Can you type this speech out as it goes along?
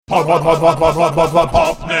Popnördspodden.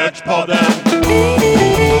 Popnördspodden.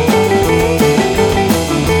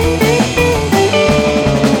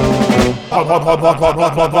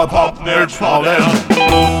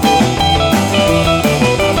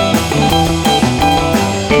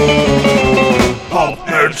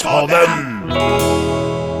 Popnördspodden.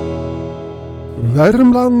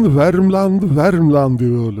 Värmland, Värmland, Värmland,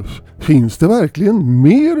 Ulf. Finns det verkligen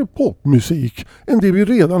mer popmusik än det vi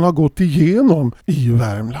redan har gått igenom i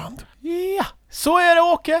Värmland? Ja, så är det,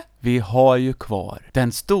 Åke. Vi har ju kvar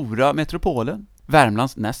den stora metropolen,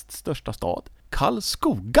 Värmlands näst största stad,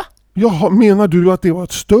 Karlskoga. Jaha, menar du att det var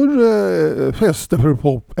ett större fäste för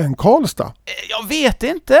pop än Karlstad? Jag vet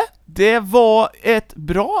inte. Det var ett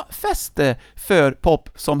bra fäste för pop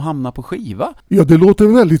som hamnar på skiva. Ja, det låter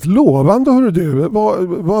väldigt lovande, hörru du.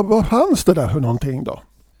 Vad fanns det där för någonting då?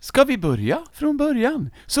 Ska vi börja från början?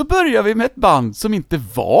 Så börjar vi med ett band som inte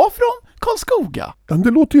var från Karlskoga. Ja,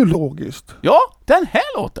 det låter ju logiskt. Ja, den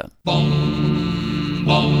här låten.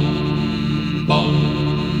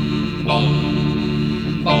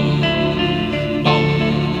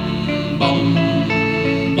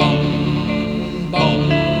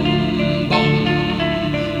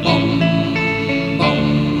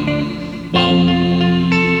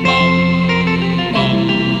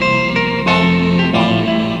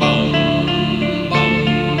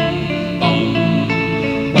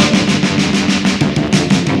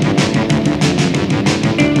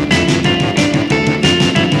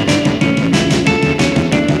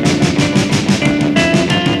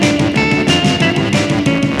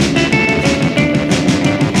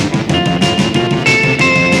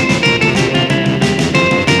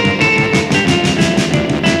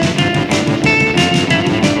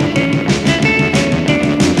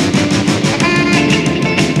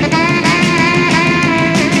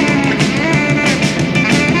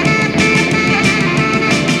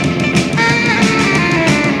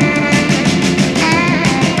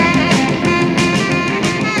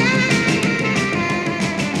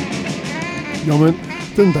 Ja, men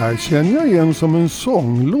den där känner jag igen som en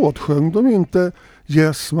sånglåt. Sjöng de inte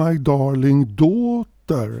Yes My Darling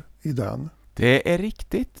Daughter i den? Det är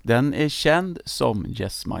riktigt. Den är känd som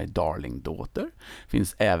Yes My Darling Daughter.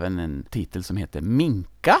 Finns även en titel som heter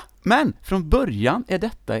Minka. Men från början är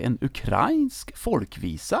detta en ukrainsk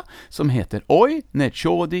folkvisa som heter Oj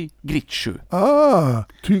Nechodi Gritschu.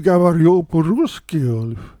 Ty gavarjo på ruski,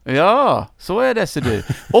 Ulf. Ja, så är det, ser du.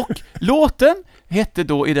 Och låten hette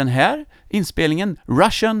då i den här inspelningen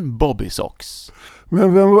Russian Bobby Socks.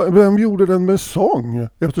 Men vem gjorde den med sång?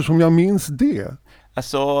 Eftersom jag minns det.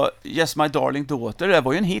 Alltså, Yes My Darling Daughter, det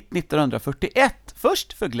var ju en hit 1941.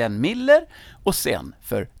 Först för Glenn Miller och sen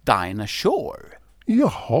för Dinah Shore.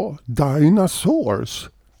 Jaha, Dinosaurs.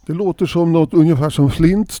 Det låter som något ungefär som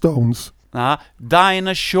Flintstones. Nej,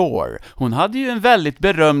 Dinah Shore. Hon hade ju en väldigt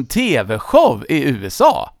berömd tv-show i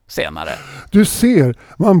USA senare. Du ser,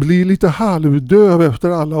 man blir lite halvdöv efter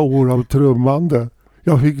alla år av trummande.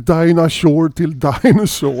 Jag fick Dinah Shore till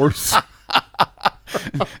Dinosaurs.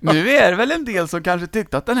 Nu är det väl en del som kanske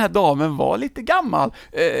tyckte att den här damen var lite gammal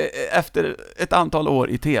efter ett antal år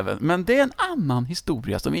i tv. Men det är en annan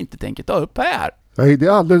historia som vi inte tänker ta upp här. Nej, det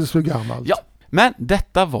är alldeles för gammalt. Ja, men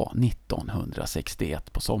detta var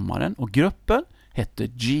 1961 på sommaren och gruppen hette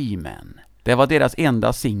G-Men. Det var deras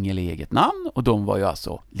enda singel i eget namn och de var ju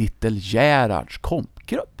alltså Little Gerhards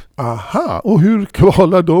kompgrupp. Aha, och hur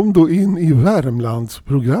kvalar de då in i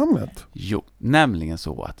Värmlandsprogrammet? Jo, nämligen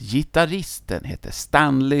så att gitarristen heter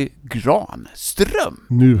Stanley Granström.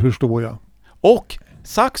 Nu förstår jag. Och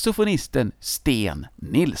saxofonisten Sten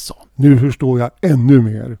Nilsson. Nu förstår jag ännu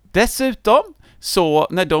mer. Dessutom, så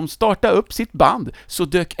när de startade upp sitt band så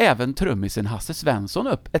dök även trummisen Hasse Svensson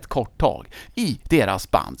upp ett kort tag i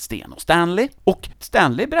deras band Sten och Stanley. Och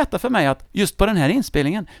Stanley berättade för mig att just på den här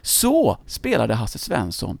inspelningen så spelade Hasse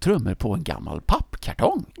Svensson trummor på en gammal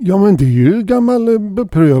pappkartong. Ja, men det är ju gammal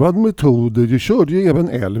beprövad metod. Det körde ju även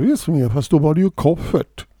Elvis med, fast då var det ju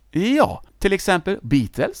koffert. Ja, till exempel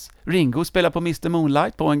Beatles. Ringo spelar på Mr.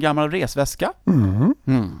 Moonlight på en gammal resväska.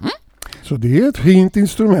 Så det är ett fint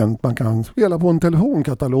instrument. Man kan spela på en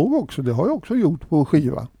telefonkatalog också. Det har jag också gjort på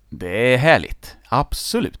skiva. Det är härligt,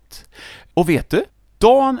 absolut. Och vet du,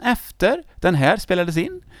 dagen efter den här spelades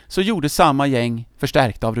in så gjorde samma gäng,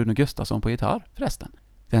 förstärkta av Rune Gustafsson på gitarr förresten,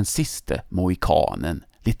 den sista mohikanen,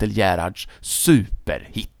 Little Gerhards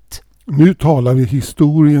superhit. Nu talar vi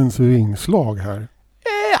historiens vingslag här.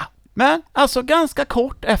 Ja, men alltså ganska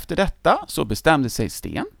kort efter detta så bestämde sig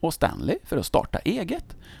Sten och Stanley för att starta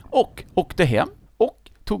eget och åkte hem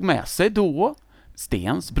och tog med sig då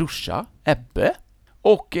Stens brorsa Ebbe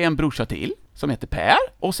och en brorsa till som heter Per,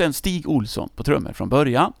 och sen Stig Olsson på trummor från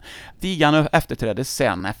början. Stig han efterträddes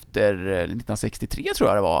sen efter 1963 tror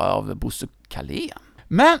jag det var, av Bosse Kalén.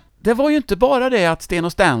 Men det var ju inte bara det att Sten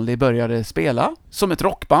och Stanley började spela som ett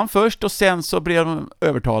rockband först, och sen så blev de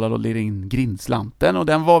övertalade att lira in Grindslanten, och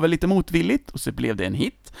den var väl lite motvilligt, och så blev det en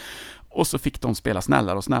hit. Och så fick de spela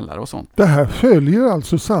snällare och sånt. Det här följer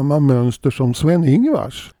alltså samma mönster som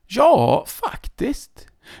Sven-Ingvars? Ja, faktiskt.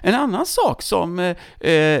 En annan sak som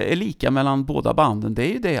är lika mellan båda banden, det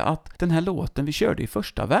är ju det att den här låten vi körde i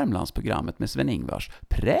första Värmlandsprogrammet med Sven-Ingvars,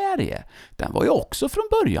 Prärie, den var ju också från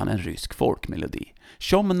början en rysk folkmelodi.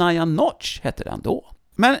 Shomnaya Notch hette den då.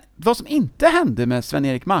 Men vad som inte hände med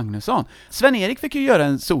Sven-Erik Magnusson, Sven-Erik fick ju göra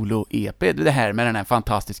en solo-EP, det här med den här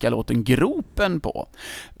fantastiska låten Gropen på.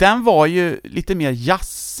 Den var ju lite mer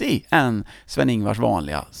jazzig än Sven-Ingvars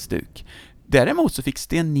vanliga stuk. Däremot så fick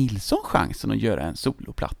Sten Nilsson chansen att göra en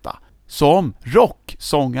soloplatta som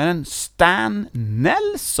rocksångaren Stan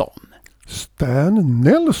Nelson. Stan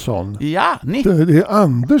Nelson? Ja, det är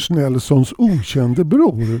Anders Nelsons okände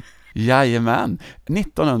bror. Jajamän,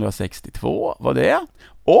 1962 var det.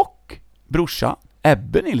 Och brorsa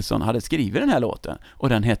Ebbe Nilsson hade skrivit den här låten, och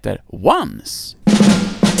den heter Once.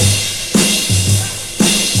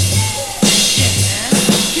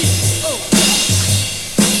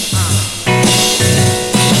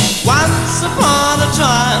 Once upon a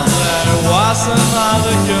time there was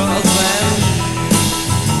another girl than you.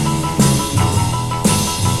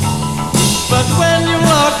 But when you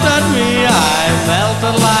looked at me I felt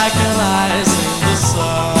it like an ice in the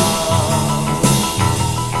sun.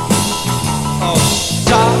 Oh,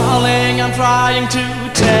 darling, I'm trying to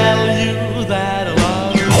tell you that I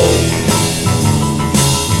love you.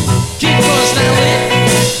 Keep on standing.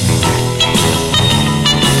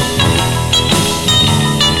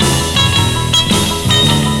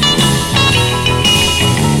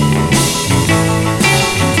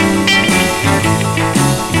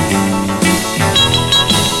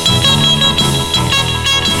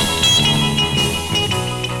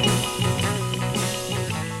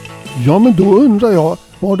 Ja, men då undrar jag,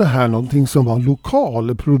 var det här någonting som var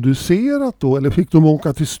lokalproducerat då? Eller fick de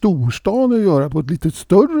åka till storstan och göra på ett lite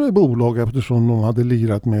större bolag eftersom de hade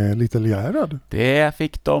lirat med Little Gerhard? Det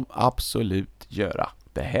fick de absolut göra.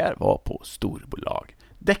 Det här var på storbolag.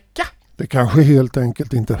 Decca! Det kanske helt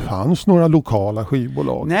enkelt inte fanns några lokala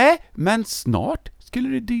skivbolag. Nej, men snart skulle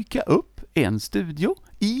det dyka upp en studio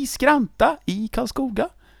i Skranta i Karlskoga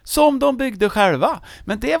som de byggde själva.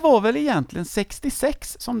 Men det var väl egentligen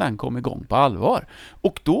 66 som den kom igång på allvar.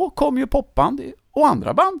 Och då kom ju popband och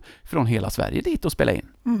andra band från hela Sverige dit och spela in.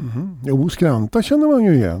 Jo, Skranta känner man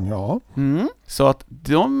ju igen, ja. Så att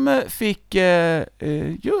de fick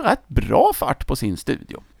göra ett bra fart på sin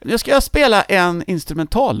studio. Jag ska spela en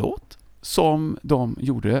instrumentallåt som de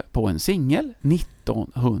gjorde på en singel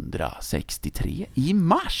 1963 i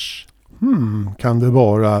mars. Kan det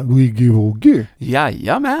vara Wiggy Woggy?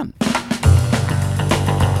 Jajamän!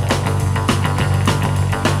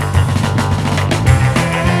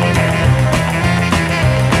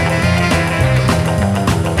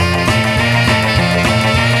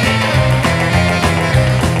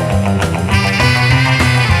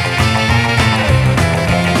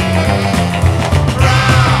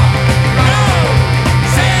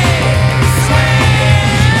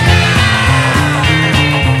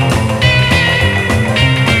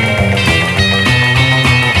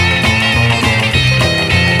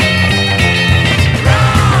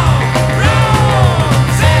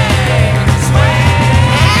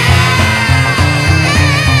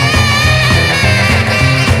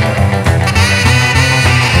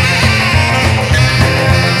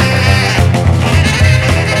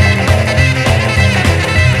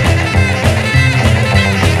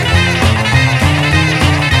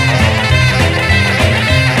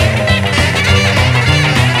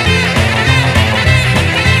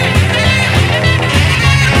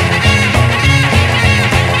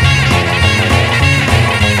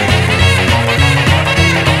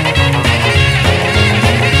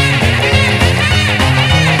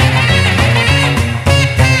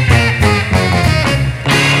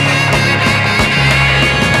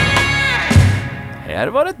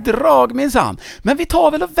 Var det drag minsann. Men vi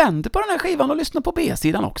tar väl och vänder på den här skivan och lyssnar på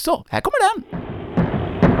B-sidan också. Här kommer den.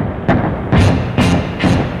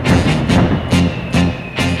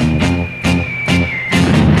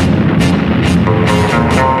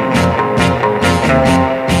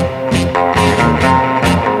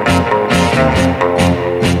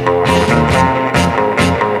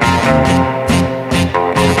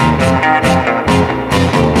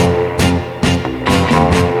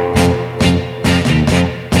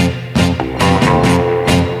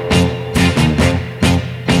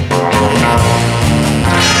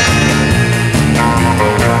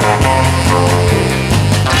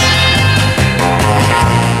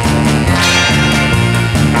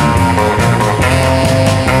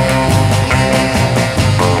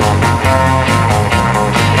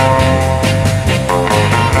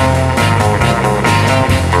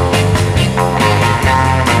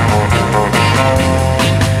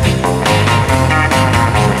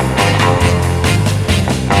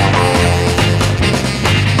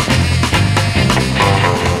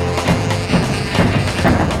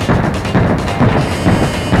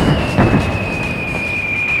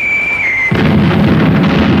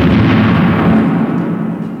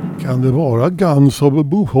 vara Guns of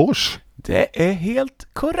Bofors. Det är helt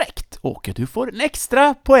korrekt, Åke. Du får en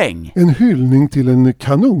extra poäng. En hyllning till en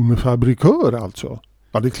kanonfabrikör alltså.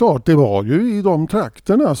 Ja, det är klart, det var ju i de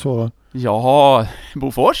trakterna så. Ja,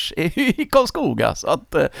 Bofors är ju i Karlskoga, så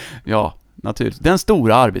att, ja, naturligtvis. Den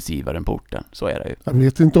stora arbetsgivaren på orten, så är det ju. Jag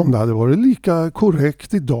vet inte om det hade varit lika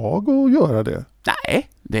korrekt idag att göra det. Nej,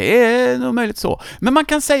 det är nog möjligt så. Men man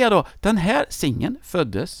kan säga då, den här singeln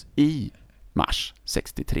föddes i mars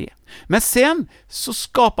 63. Men sen så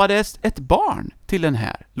skapades ett barn till den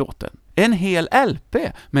här låten. En hel LP,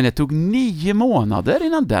 men det tog 9 månader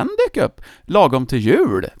innan den dök upp, lagom till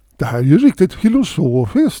jul. Det här är ju riktigt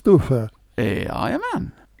filosofiskt, Uffe.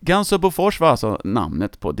 Jajamän. Guns of Bofors var alltså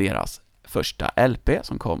namnet på deras första LP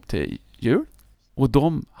som kom till jul. Och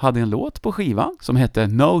de hade en låt på skivan som hette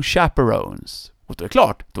No Chaperones. Och det är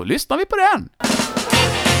klart, då lyssnar vi på den.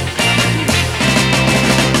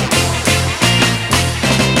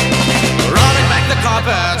 Rolling back the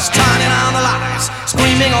carpets, turning on the lights,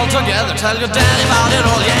 screaming all together, tell your daddy about it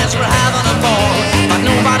all. Yes, we're having a ball, but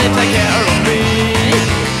nobody take care of me.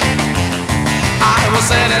 I was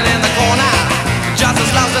sitting in the corner, just as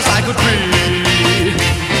lost as I could be.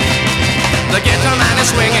 The guitar man is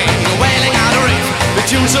swinging, wailing out a riff. The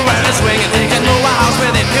tunes are where it's swinging, he can move a house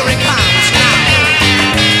with it. Here it comes now.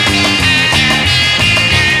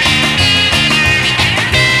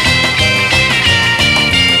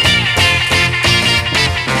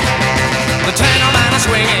 The tenor man is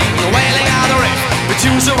swinging, wailing out a riff. The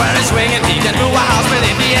tunes are where it's swinging, he can move a house with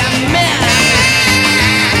it. Yeah, man.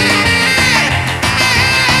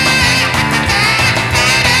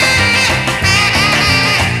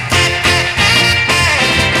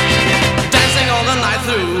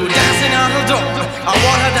 I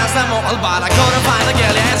want to dance them all, but I couldn't find a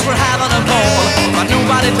girl. Yes, we're having a ball, but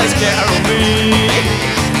nobody takes care of me.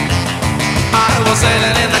 I was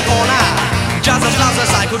sitting in the corner, just as lost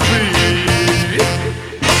as I could be.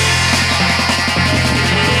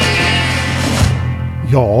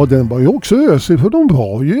 Ja, den var ju också ösig, för de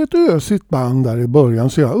var ju ett ösigt band där i början.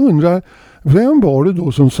 Så jag undrar, vem var det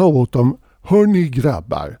då som sa åt dem: hörni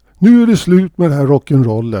grabbar, nu är det slut med den här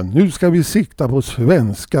rock'n'rollen. Nu ska vi sikta på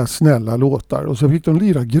svenska snälla låtar. Och så fick de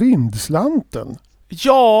lira Grindslanten.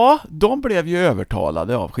 Ja, de blev ju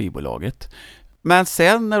övertalade av skivbolaget. Men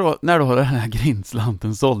sen när då den här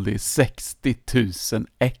Grindslanten sålde i 60 000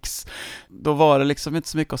 ex, då var det liksom inte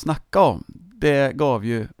så mycket att snacka om. Det gav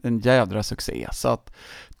ju en jädra succé, så att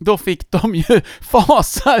då fick de ju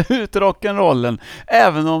fasa ut rock'n'rollen,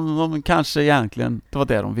 även om de kanske egentligen, det var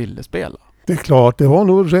det de ville spela. Det är klart, det var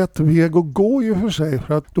nog rätt väg att gå i och för sig,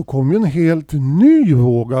 för att då kom ju en helt ny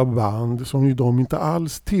våg av band som ju de inte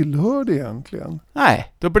alls tillhörde egentligen.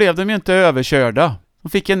 Nej, då blev de ju inte överkörda. De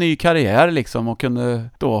fick en ny karriär liksom och kunde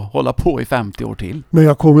då hålla på i 50 år till. Men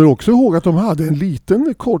jag kommer också ihåg att de hade en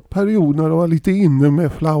liten kort period när de var lite inne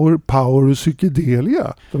med flower power och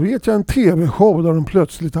psykedelia. Då vet jag en tv-show där de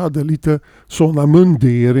plötsligt hade lite sådana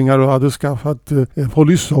munderingar och hade skaffat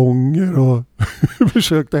polisonger och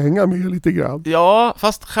försökte hänga med lite grann. Ja,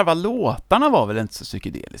 fast själva låtarna var väl inte så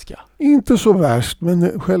psykedeliska? Inte så värst,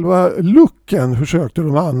 men själva looken försökte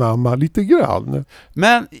de anamma lite grann.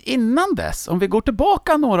 Men innan dess, om vi går tillbaka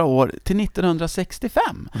några år till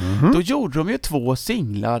 1965, då gjorde de ju 2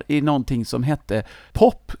 singlar i någonting som hette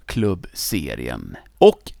Popklubb-serien.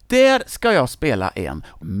 Och där ska jag spela en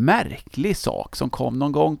märklig sak som kom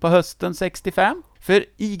någon gång på hösten 65. För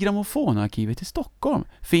i Grammofonarkivet i Stockholm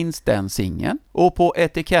finns den singeln, och på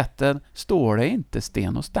etiketten står det inte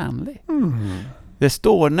Sten och Stanley. Det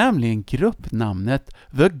står nämligen gruppnamnet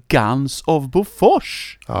The Guns of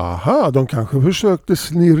Bofors. Aha, de kanske försökte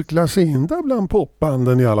snirkla sig in där bland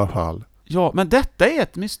popbanden i alla fall. Ja, men detta är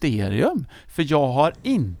ett mysterium, för jag har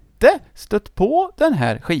inte stött på den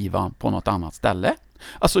här skivan på något annat ställe.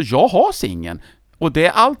 Alltså, jag har singeln, och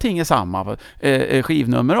allting är samma,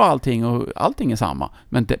 skivnummer och allting är samma.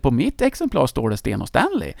 Men på mitt exemplar står det Sten och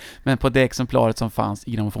Stanley. Men på det exemplaret som fanns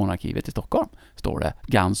i Grammofonarkivet i Stockholm står det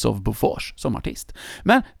Guns of Bofors som artist.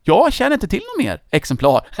 Men jag känner inte till något mer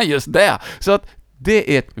exemplar än just det. Så att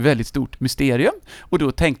det är ett väldigt stort mysterium. Och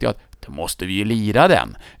då tänkte jag att då måste vi ju lira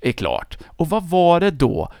den, är klart. Och vad var det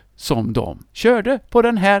då som de körde på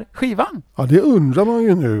den här skivan? Ja, det undrar man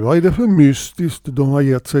ju nu. Vad är det för mystiskt de har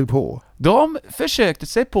gett sig på? De försökte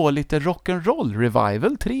sig på lite rock'n'roll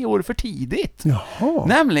revival 3 år för tidigt. Jaha.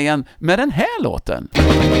 Nämligen med den här låten.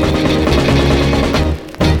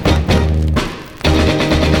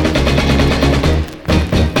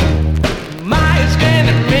 My skin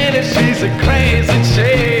and minute, she's a crazy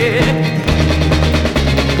chick.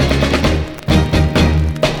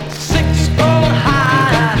 6 foot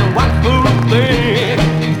high and 1 foot thick.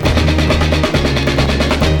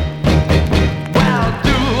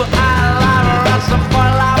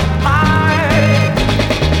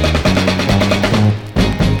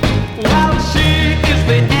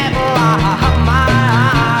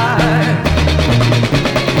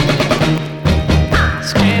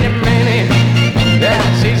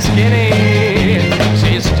 skinny,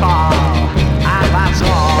 she's tall, and that's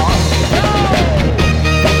all.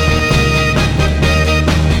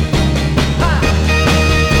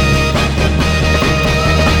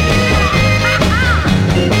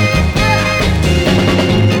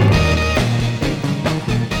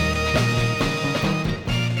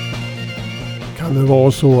 Kan det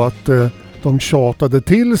vara så att de tjatade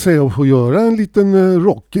till sig att få göra en liten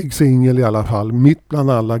rockig singel i alla fall, mitt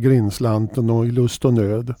bland alla Grindslanten och i lust och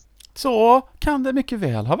nöd? Så kan det mycket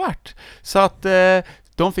väl ha varit. Så att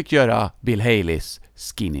de fick göra Bill Haleys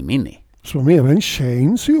Skinny Minnie. Som även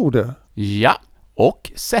Chains gjorde. Ja,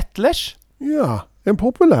 och Settlers. Ja, en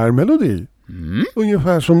populär melodi.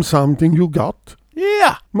 Ungefär som Something You Got.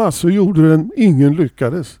 Ja, Massor gjorde den, ingen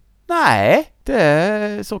lyckades. nej,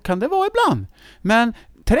 så kan det vara ibland. Men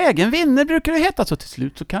trägen vinner brukar det heta, så till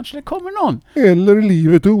slut så kanske det kommer någon. Eller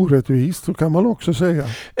livet är orättvist, så kan man också säga.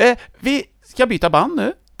 Vi ska byta band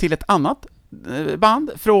nu till ett annat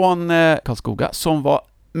band från Karlskoga som var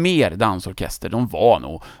mer dansorkester. De var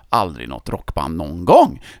nog aldrig något rockband någon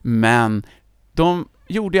gång, men de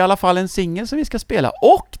gjorde i alla fall en singel som vi ska spela,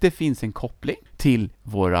 och det finns en koppling till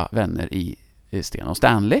våra vänner i Sten och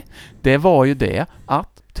Stanley. Det var ju det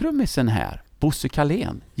att trummisen här, Bosse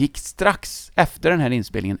Kalén, gick strax efter den här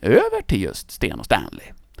inspelningen över till just Sten och Stanley.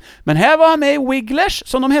 Men här var han med i Wigglers,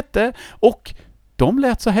 som de hette, och de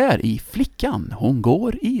lät så här i Flickan, hon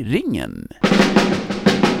går i ringen.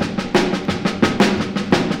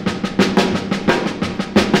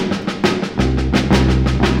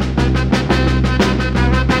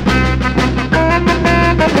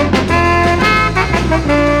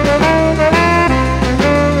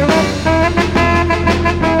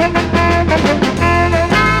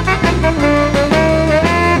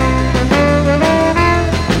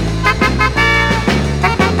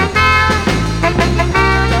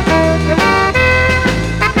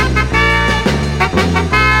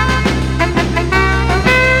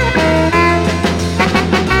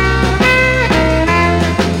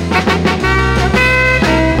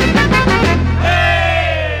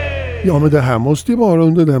 Ja, men det här måste ju vara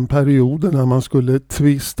under den perioden när man skulle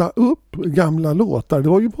twista upp gamla låtar. Det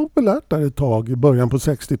var ju populärt där ett tag i början på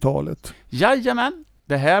 60-talet. Jajamän,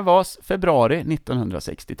 det här var februari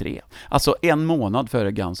 1963. Alltså en månad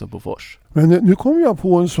före Guns of Bofors. Men nu kom jag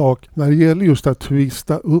på en sak när det gäller just att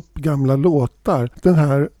twista upp gamla låtar. Den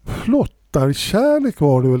här flottarkärlek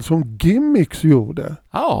var det väl som Gimmicks gjorde?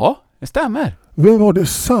 Ja, det stämmer. Men var det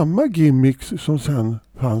samma Gimmicks som sen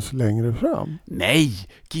fanns längre fram? Nej,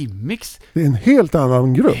 Gimmicks. Det är en helt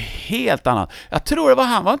annan grupp. Helt annat. Jag tror det var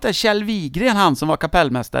han, var inte Kjell Wigren, han som var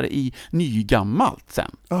kapellmästare i Nygammalt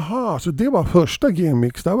sen? Aha, så det var första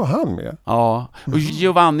Gimmicks, där var han med. Ja, och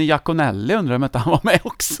Giovanni Giaconelli undrar om inte han var med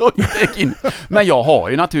också. Men jag har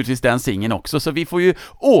ju naturligtvis den singeln också, så vi får ju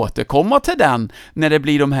återkomma till den när det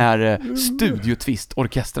blir de här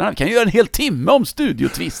studiotvist-orkestrarna. Vi kan ju göra en hel timme om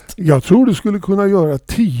studiotvist. Jag tror du skulle kunna göra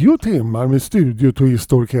 10 timmar med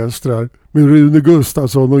studiotvist-orkestrar. Med Rune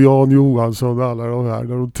Gustafsson och Jan Johansson och alla de här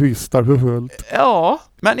där de twistar för fullt. Ja,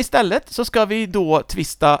 men istället så ska vi då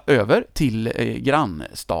twista över till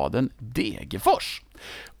grannstaden Degerfors.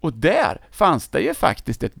 Och där fanns det ju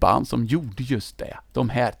faktiskt ett band som gjorde just det. De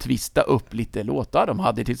här twista upp lite låtar. De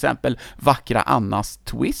hade till exempel Vackra Annas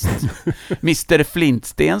Twist, Mr.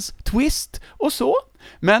 Flintstens Twist och så.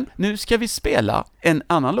 Men nu ska vi spela en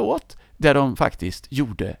annan låt där de faktiskt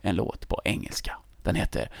gjorde en låt på engelska. Den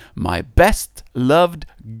heter My Best Loved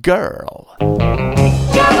Girl.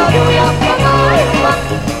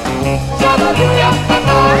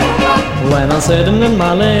 When I'm sitting in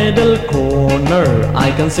my little corner,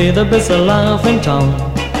 I can see the busy life in town.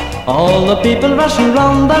 All the people rushing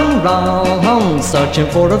round and round, searching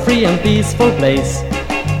for a free and peaceful place.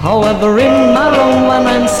 However, in my room when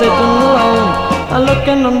I'm sitting alone, I'm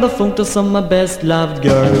looking on the photos of my best loved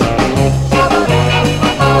girl.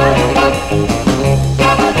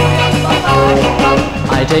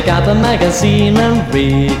 I take out a magazine and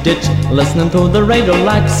read it, listening to the radio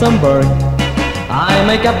like some bird. I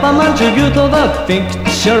make up my mind to go to the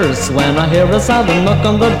pictures when I hear a sudden knock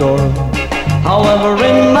on the door. However,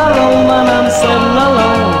 in my room when I'm sitting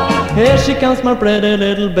alone, here she comes, my pretty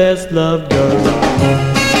little best loved girl.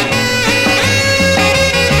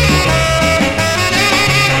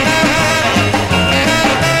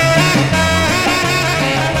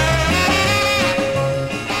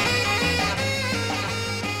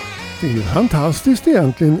 Det är ju fantastiskt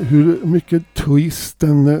egentligen hur mycket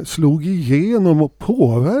twisten slog igenom och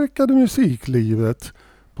påverkade musiklivet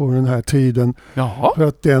på den här tiden. Jaha. För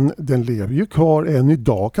att den lever ju kvar än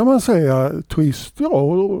idag kan man säga. Twist, ja,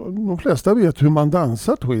 och de flesta vet hur man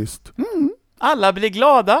dansar twist. Alla blir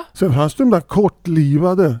glada. Sen fanns de där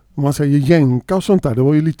kortlivade, om man säger jänka och sånt där, det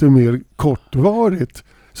var ju lite mer kortvarigt.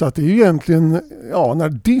 Så att det är ju egentligen, när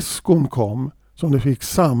diskon kom som det fick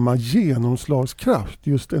samma genomslagskraft,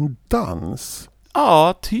 just en dans.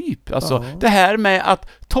 Ja, typ. Alltså, det här med att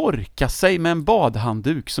torka sig med en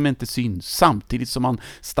badhandduk som inte syns samtidigt som man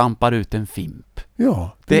stampar ut en fimp.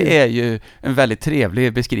 Ja. Det är ju en väldigt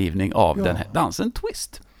trevlig beskrivning av den här dansen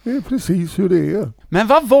Twist. Det är precis hur det är. Men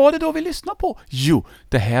vad var det då vi lyssnade på? Jo,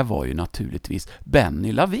 det här var ju naturligtvis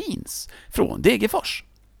Benny Lavins från Degerfors.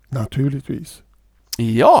 Naturligtvis.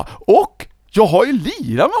 Ja, och jag har ju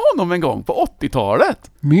lirat med honom en gång på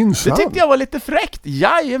 80-talet. Minsann. Det tyckte jag var lite fräckt.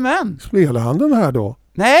 Jajamän. Spelade han den här då?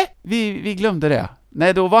 Nej, vi glömde det.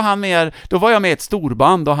 Nej, då var jag med i ett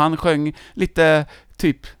storband och han sjöng lite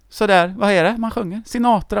typ sådär, vad är det man sjunger?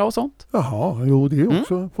 Sinatra och sånt. Jaha, jo det är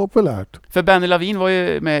också populärt. För Benny Lavin var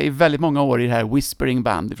ju med i väldigt många år i det här Whispering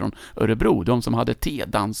Band från Örebro. De som hade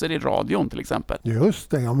tedanser i radion till exempel. Just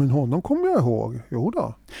det, ja men honom kommer jag ihåg. Jo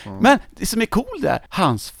då. Men det som är cool där,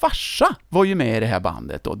 hans farsa var ju med i det här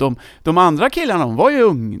bandet då. De andra killarna var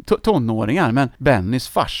ju tonåringar, men Bennys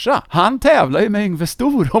farsa, han tävlar ju med Yngve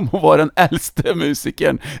Stor om att vara den äldste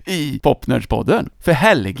musikern i Popnördspodden. För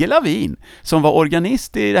Helge Lavin, som var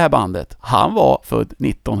organist i det här bandet, han var född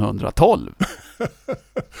 1912.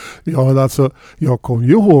 Ja, alltså, jag kommer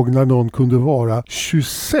ju ihåg när någon kunde vara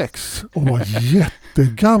 26 och var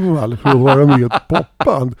jättegammal för att vara med i ett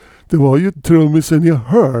popband. Det var ju trummisen jag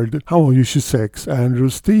hörde. Han var ju 26, Andrew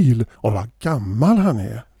Steele. Och vad gammal han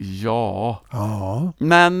är. Ja. Ja.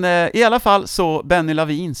 Men i alla fall så Benny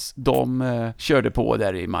Lavins, de körde på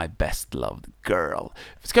där i My Best Loved Girl.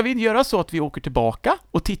 Ska vi göra så att vi åker tillbaka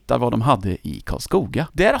och tittar vad de hade i Karlskoga?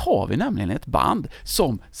 Där har vi nämligen ett band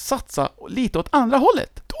som satsar lite åt andra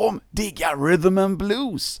hållet. De diggar rhythm and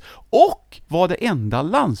blues och var det enda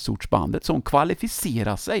landsortsbandet som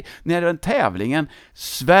kvalificerade sig när den tävlingen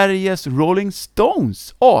Sveriges Rolling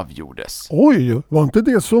Stones avgjordes. Oj, var inte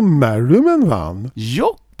det som Merriman vann?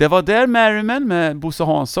 Jo, det var där Merriman med Bosse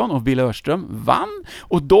Hansson och Bill Örström vann,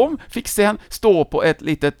 och de fick sen stå på ett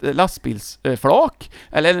litet lastbilsflak,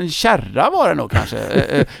 eller en kärra var det nog kanske,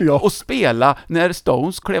 Ja. och spela när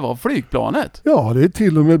Stones klev av flygplanet. Ja, det är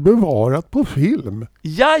till och med bevarat på film.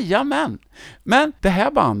 Jajamän! Men det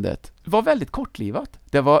här bandet var väldigt kortlivat.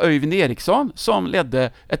 Det var Öyvind Eriksson som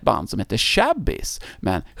ledde ett band som heter Shabbies.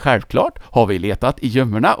 Men självklart har vi letat i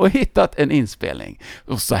gömmorna och hittat en inspelning.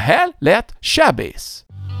 Och så här lät Shabbies.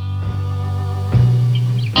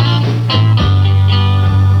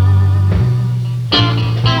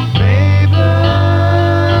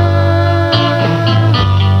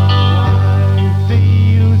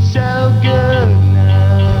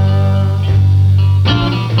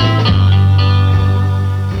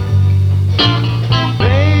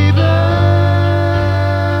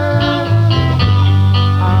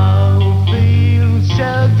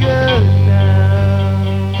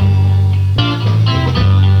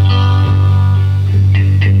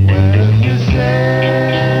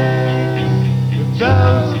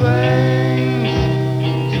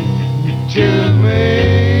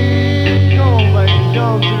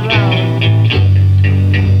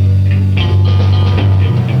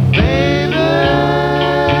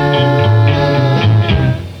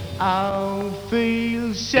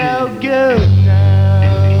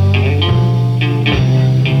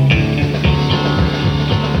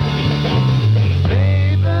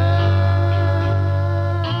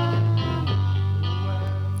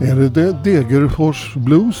 Är det Degerfors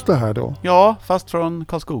Blues det här då? Ja, fast från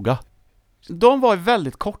Karlskoga. De var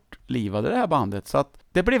väldigt kortlivade det här bandet, så att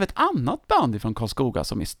det blev ett annat band från Karlskoga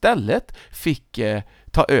som istället fick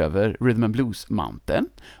ta över Rhythm and Blues-manteln,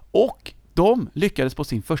 och de lyckades på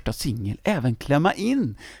sin första singel även klämma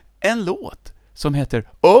in en låt som heter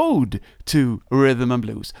Ode to Rhythm and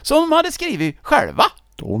Blues, som de hade skrivit själva.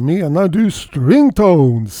 Då menar du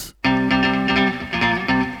Stringtones.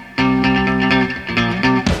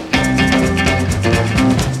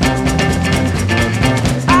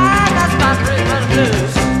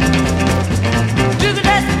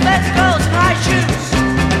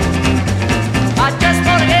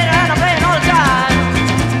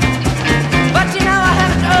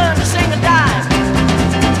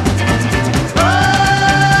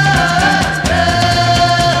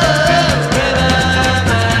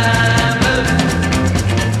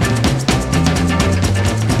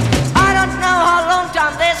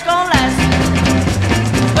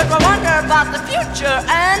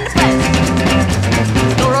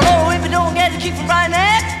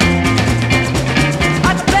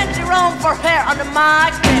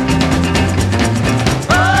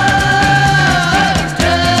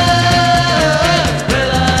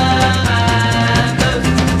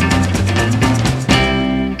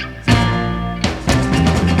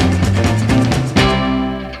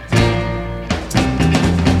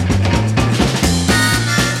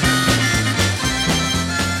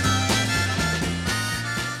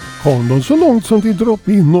 Kom de så långt som till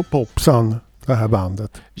Drop-In och Popsan, det här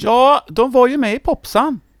bandet? Ja, de var ju med i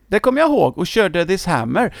Popsan. Det kommer jag ihåg, och körde This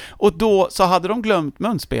Hammer. Och då så hade de glömt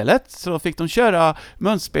munspelet, så då fick de köra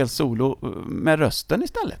munspelssolo med rösten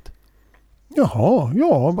istället. Jaha,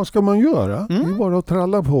 ja, vad ska man göra? Det är bara att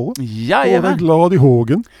tralla på. Och vara Jajamän. glad i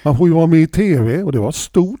hågen. Man får ju vara med i tv och det var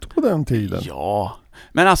stort på den tiden. Ja,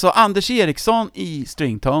 men alltså Anders Eriksson i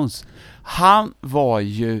Stringtones, han var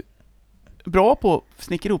ju bra på att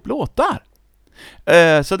snickra ihop låtar.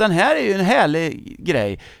 Så den här är ju en härlig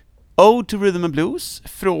grej. Ode to Rhythm and Blues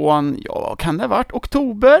från, ja, kan det ha varit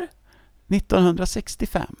oktober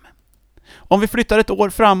 1965. Om vi flyttar ett år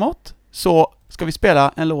framåt så ska vi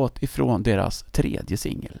spela en låt ifrån deras 3:e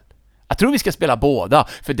singel. Jag tror vi ska spela båda,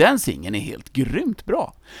 för den singeln är helt grymt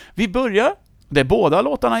bra. Vi börjar, det båda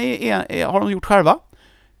låtarna har de gjort själva.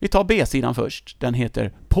 Vi tar B-sidan först. Den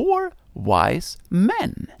heter Poor Wise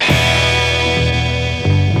Men.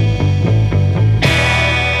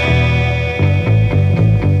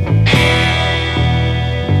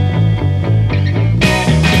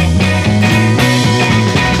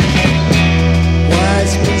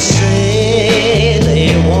 Say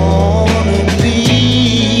they wanna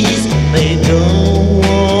please, they don't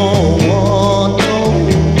want no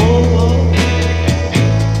more.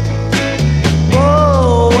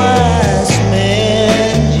 Oh, wise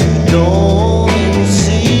man, you don't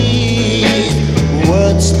see,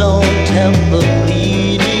 words don't help the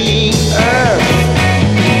bleeding earth.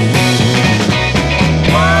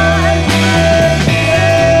 Wise man,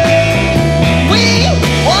 we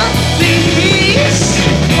want peace.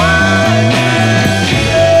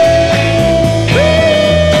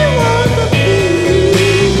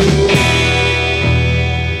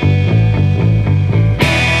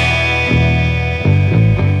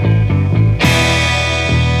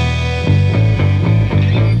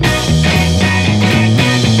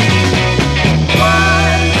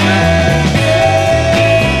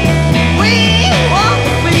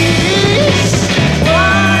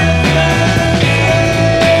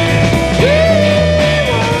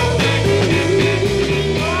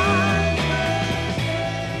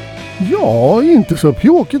 Ja, inte så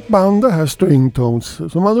pjåkigt band det här Stringtones.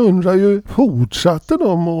 Så man undrar ju, fortsatte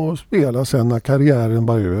de att spela sen när karriären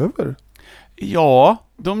var över? Ja,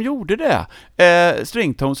 de gjorde det.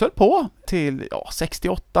 Stringtones höll på till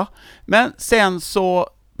 68. Men sen så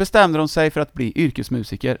bestämde de sig för att bli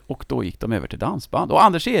yrkesmusiker, och då gick de över till dansband. Och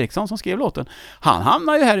Anders Eriksson som skrev låten, han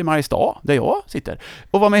hamnade ju här i Mariestad, där jag sitter,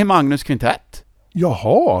 och var med i Magnus Kvintett.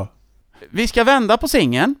 Jaha. Vi ska vända på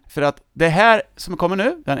singeln, för att det här som kommer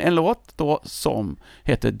nu, den är en låt då som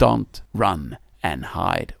heter Don't Run and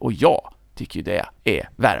Hide. Och jag tycker ju det är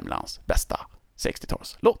Värmlands bästa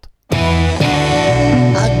 60-talslåt. I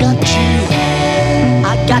got you,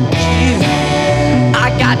 I got you, I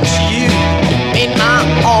got you in my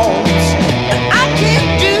arms, and I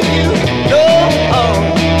can't do you no harm,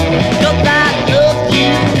 'cause I love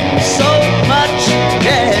you so much,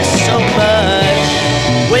 yes, so much.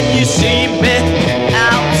 When you see me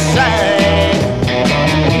outside,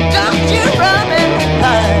 don't you run and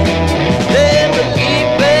hide, never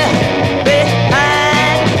leave me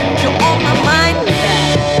behind, you're on my mind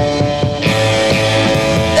now.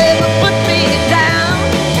 Never put me down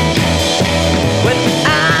when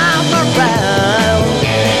I'm around.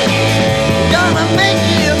 Gonna make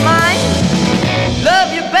you mine, love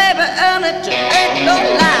you baby, earn it, ain't no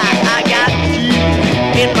lie. I got you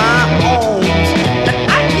in my arms, and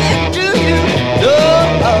I can't do you no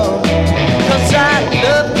harm, 'cause I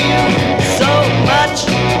love you so much,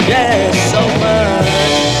 yeah, so much.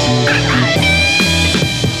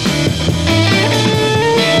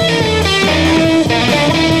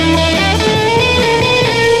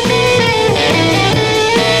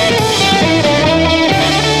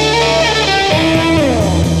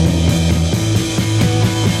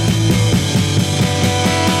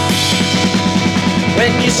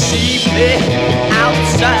 When you see me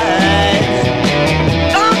outside,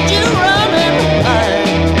 don't you run and hide,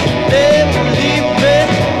 never leave me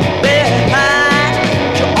behind,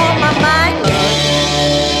 you're on my mind.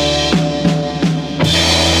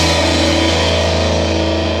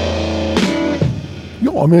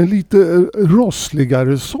 Ja, med en lite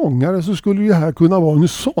rossligare sångare så skulle ju här kunna vara en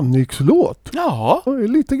Sonics-låt. Ja, Ja,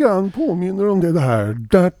 lite grann påminner om det här.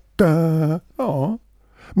 Da, da. Ja.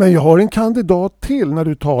 Men jag har en kandidat till när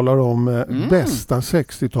du talar om bästa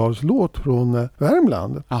 60-talslåt från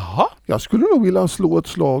Värmland. aha. Jag skulle nog vilja slå ett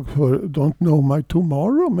slag för Don't Know My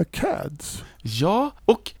Tomorrow med Cads. Ja,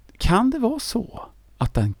 och kan det vara så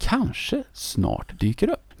att den kanske snart dyker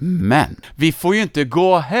upp. Men vi får ju inte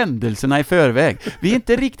gå händelserna i förväg. Vi är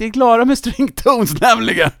inte riktigt klara med Stringtones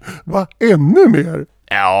nämligen. Va? Ännu mer?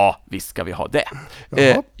 Ja, visst ska vi ha det.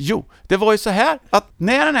 Jo, det var ju så här att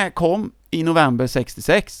när den här kom i november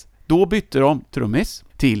 66, då bytte de trummis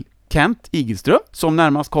till Kent Igelström, som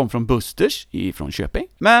närmast kom från Busters från Köping.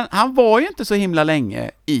 Men han var ju inte så himla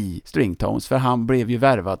länge i Stringtones, för han blev ju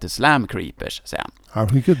värvad till Slam Creepers sen. Han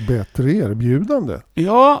fick ett bättre erbjudande.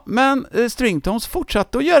 Ja, men Stringtones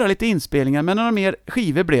fortsatte att göra lite inspelningar, men några mer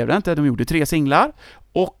skivor blev det inte. De gjorde 3 singlar.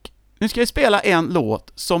 Och nu ska jag spela en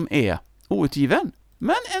låt som är outgiven,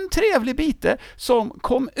 men en trevlig bite som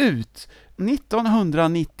kom ut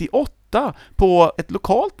 1998 på ett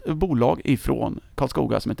lokalt bolag ifrån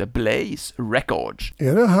Karlskoga som heter Blaze Records.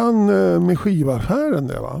 Är det han med skivaffären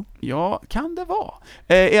det, va? Ja, kan det vara.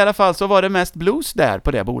 I alla fall så var det mest blues där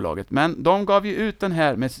på det bolaget, men de gav ju ut den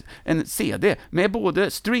här med en CD med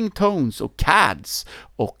både Stringtones och Cads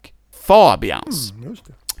och Fabians. Just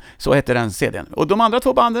det. Så heter den CDn. Och de andra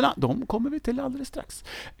 2 banden, de kommer vi till alldeles strax.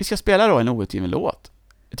 Vi ska spela då en outgiven låt,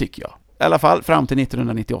 tycker jag. I alla fall fram till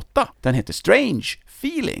 1998. Den heter Strange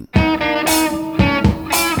Feeling.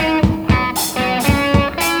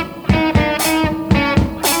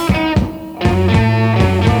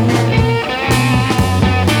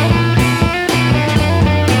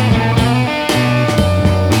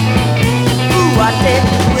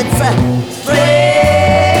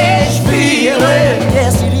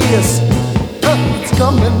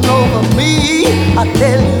 Coming over me, I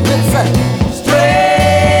tell you it's a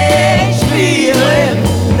strange feeling.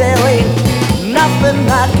 There ain't nothing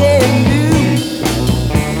I can do.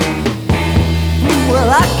 Well,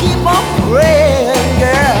 I keep on praying,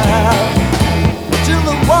 girl, till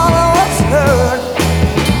the water was heard.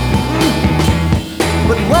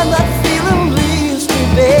 But when that feeling leaves me,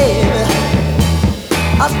 baby,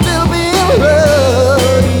 I still be in love.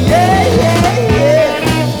 Yeah, yeah, yeah.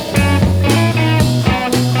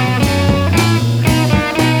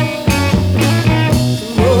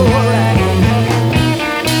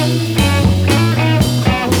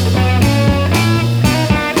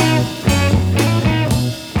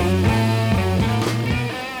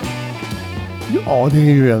 Ja, det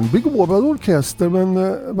är ju en begåvad orkester, men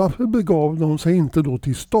varför begav de sig inte då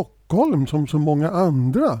till Stockholm som så många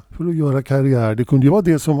andra för att göra karriär? Det kunde ju vara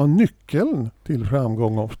det som var nyckeln till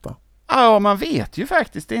framgång ofta. Ja, man vet ju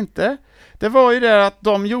faktiskt inte. Det var ju det att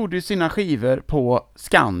de gjorde sina skivor på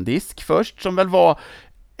Skandisk först, som väl var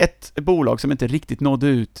ett bolag som inte riktigt nådde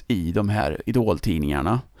ut i de här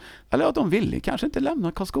idoltidningarna. Eller ja, de ville kanske inte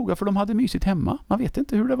lämna Karlskoga för de hade mysigt hemma. Man vet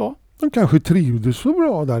inte hur det var. De kanske trivdes så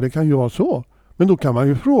bra där, det kan ju vara så. Men då kan man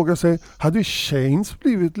ju fråga sig, hade Chains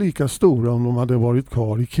blivit lika stora om de hade varit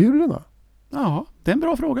kvar i Kiruna? Ja, det är en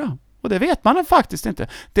bra fråga. Och det vet man faktiskt inte.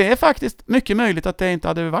 Det är faktiskt mycket möjligt att det inte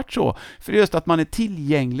hade varit så. För just att man är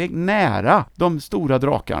tillgänglig nära de stora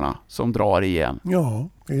drakarna som drar igen. Ja,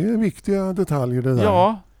 det är viktiga detaljer det där.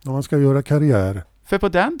 Ja. När man ska göra karriär. För på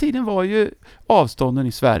den tiden var ju avstånden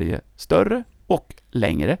i Sverige större och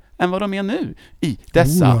längre än vad de är nu i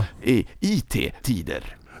dessa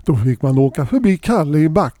IT-tider. Då fick man åka förbi Kalle i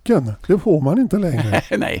backen. Det får man inte längre.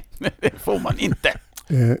 Nej, det får man inte.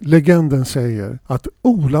 Legenden säger att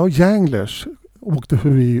Ola och Janglers åkte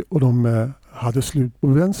förbi och de hade slut på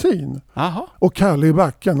bensin. Aha. Och Kalle i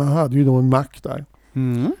backen, han hade ju då en mack där.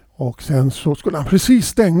 Mm. Och sen så skulle han precis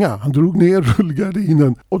stänga. Han drog ner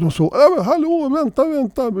rullgardinen och då så, hallå, vänta,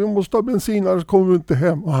 vi måste ha bensin, annars kommer vi inte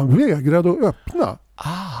hem. Och han vägrade att öppna.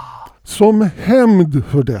 Som hämnd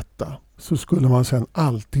för detta så skulle man sen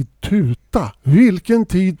alltid tuta. Vilken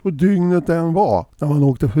tid på dygnet den var när man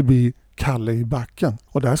åkte förbi Kalle i backen.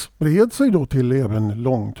 Och där spred sig då till även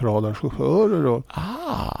långtradarchaufförer och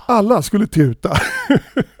alla skulle tuta.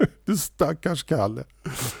 Det stackars Kalle.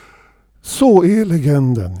 Så är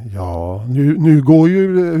legenden. Ja, nu går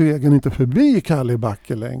ju vägen inte förbi Kalle i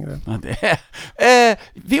backen längre.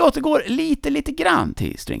 Vi återgår lite grann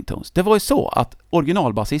till Stringtones. Det var ju så att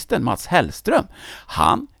originalbasisten Mats Hellström,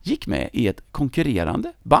 han gick med i ett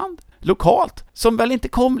konkurrerande band lokalt som väl inte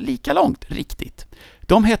kom lika långt riktigt.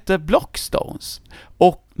 De hette Blockstones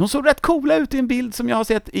och de såg rätt coola ut i en bild som jag har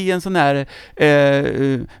sett i en sån här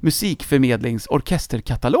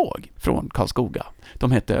musikförmedlingsorkesterkatalog från Karlskoga.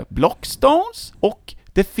 De hette Blockstones och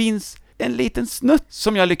det finns en liten snutt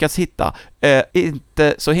som jag lyckats hitta,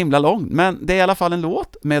 inte så himla lång, men det är i alla fall en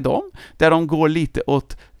låt med dem där de går lite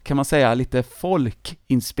åt, kan man säga, lite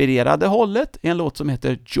folkinspirerade hållet i en låt som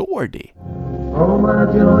heter Geordie. Oh,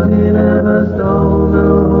 my Geordie never stole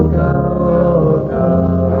no cow.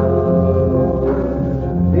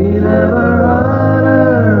 He never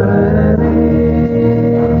uttered any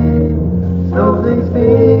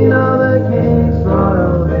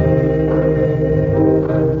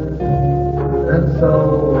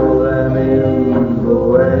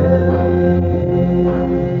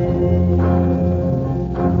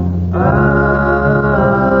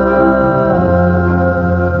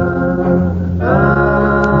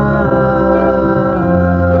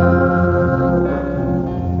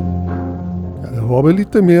var väl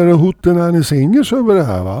lite mer Hootenanny Singers över det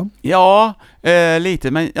här, va? Ja,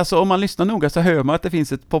 lite. Men alltså, om man lyssnar noga så hör man att det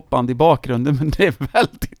finns ett popband i bakgrunden, men det är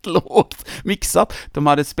väldigt lågt mixat. De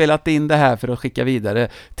hade spelat in det här för att skicka vidare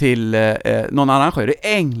till någon arrangör i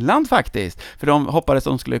England faktiskt. För de hoppades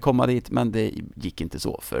att de skulle komma dit, men det gick inte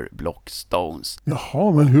så för Blockstones.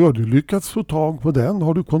 Jaha, men hur har du lyckats få tag på den?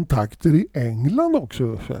 Har du kontakter i England också,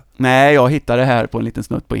 Uffe? Nej, jag hittade det här på en liten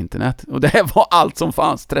snutt på internet. Och det var allt som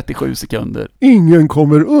fanns, 37 sekunder. Ingen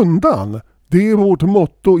kommer undan. Det är vårt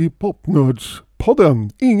motto i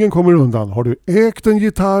Popnördspodden. Ingen kommer undan. Har du ägt en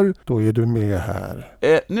gitarr, då är du med här.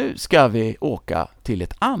 Nu ska vi åka till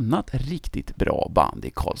ett annat riktigt bra band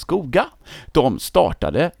i Karlskoga. De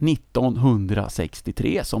startade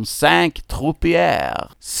 1963 som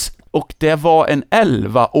Cinq-Troupières. Och det var en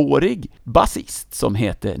 11-årig basist som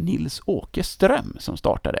heter Nils-Åke Ström som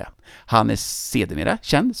startade. Han är sedermera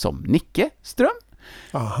känd som Nicke Ström.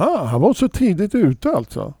 Aha, han var så tidigt ute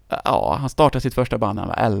alltså. Ja, han startade sitt första band när han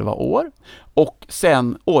var 11 år. Och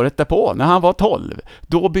sen året därpå, när han var 12,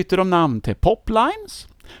 då bytte de namn till Poplines.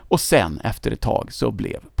 Och sen efter ett tag så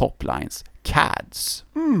blev Poplines Cads.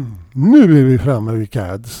 Nu är vi framme vid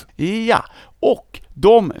Cads. Ja, och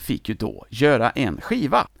de fick ju då göra en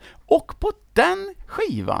skiva. Och på den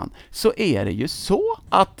skivan så är det ju så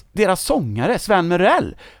att deras sångare Sven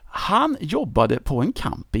Merell, han jobbade på en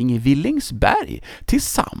camping i Villingsberg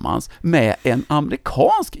tillsammans med en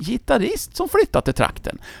amerikansk gitarrist som flyttat till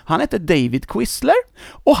trakten. Han hette David Quisler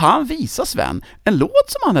och han visade Sven en låt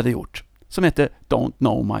som han hade gjort som heter Don't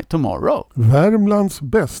Know My Tomorrow. Värmlands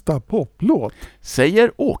bästa poplåt.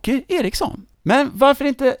 Säger Åke Eriksson. Men varför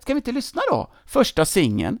inte, ska vi inte lyssna då? Första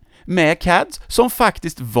singeln med Cads som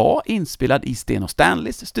faktiskt var inspelad i Sten och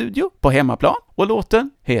Stanleys studio på hemmaplan och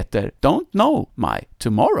låten heter Don't Know My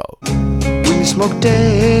Tomorrow. When you smoke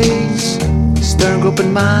days, stern group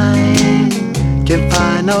in mind, can't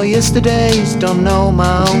find no yesterdays, don't know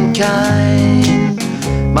my own kind.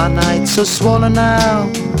 My nights so swollen now,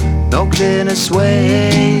 no clearness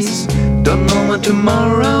ways, don't know my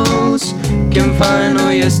tomorrows, can't find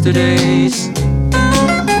no yesterdays.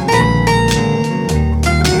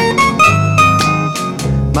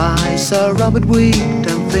 My eyes are rubbed weak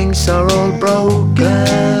and things are all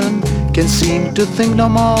broken. Can't seem to think no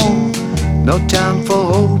more, no time for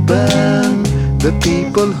hoping. The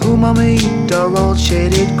people whom I meet are all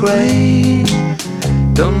shaded grey.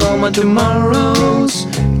 Don't know my tomorrows,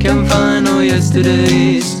 can't find no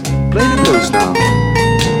yesterdays. Play the blues now.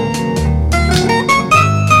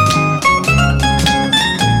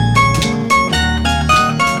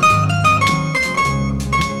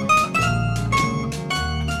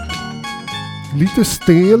 Lite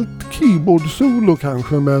stelt keyboard-solo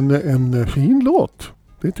kanske, men en fin låt.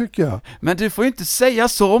 Det tycker jag. Men du får ju inte säga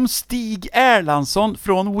så om Stig Erlandsson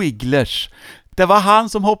från Wigglers. Det var han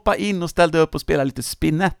som hoppade in och ställde upp och spelade lite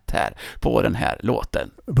spinett här på den här låten.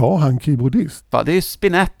 Var han keyboardist? Ja, det är ju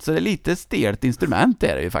spinett så det är lite stelt instrument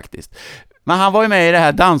är det ju faktiskt. Men han var ju med i det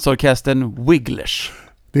här dansorkestern Wigglers.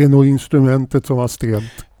 Det är nog instrumentet som var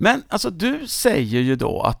stelt. Men alltså du säger ju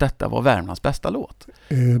då att detta var Värmlands bästa låt.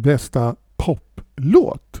 Bästa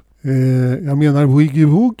poplåt. Jag menar Wiggy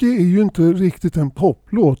Woogie är ju inte riktigt en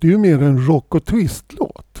poplåt. Det är ju mer en rock- och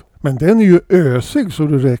twistlåt. Men den är ju ösig så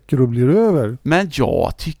det räcker och blir över. Men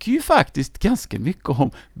jag tycker ju faktiskt ganska mycket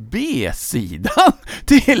om B-sidan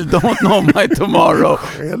till Don't Know My Tomorrow.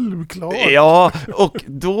 Självklart. Ja, och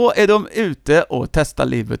då är de ute och testar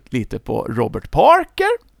livet lite på Robert Parker.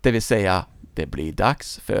 Det vill säga, det blir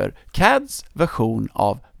dags för Cads version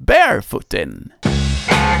av Barefootin'.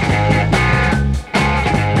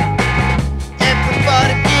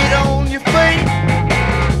 Everybody get on your feet.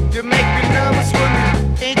 You make me nervous when you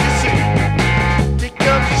ain't to see.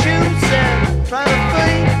 Take off your shoes and try to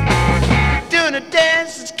feed. Doing a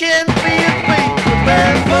dance that can't be a beat.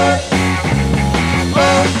 Barefoot,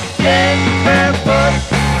 oh yeah, barefoot,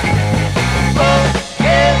 oh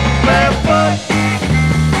yeah, barefoot,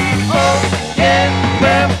 oh yeah,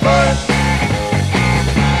 barefoot.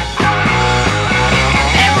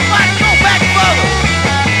 Everybody go barefoot.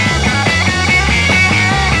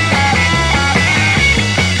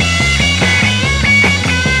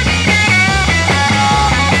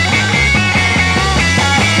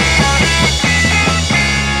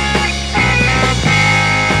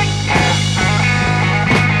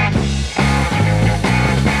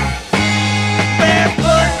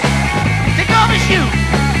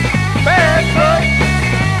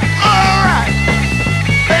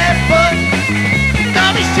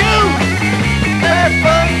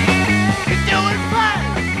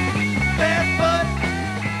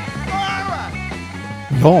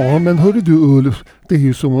 Ja, men hörru du Ulf, det är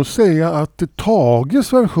ju som att säga att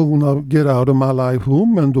Tages version av Get Out of My Life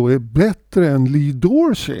Woman då är bättre än Lee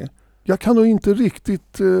Dorsey. Jag kan nog inte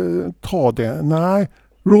riktigt ta det. Nej,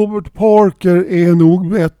 Robert Parker är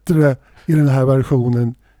nog bättre i den här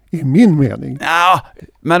versionen, i min mening. Ja,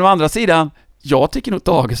 men å andra sidan, jag tycker nog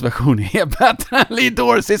Tages version är bättre än Lee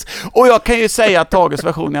Dorseys. Och jag kan ju säga att Tages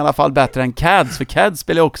version är i alla fall bättre än Cads, för Cads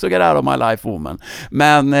spelar också Get Out of My Life Woman.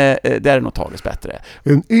 Men där är nog Tages bättre.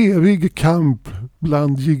 En evig kamp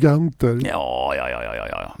bland giganter.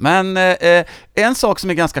 Ja. Men en sak som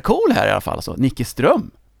är ganska cool här i alla fall, alltså, Nicke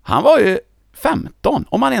Ström, han var ju 15,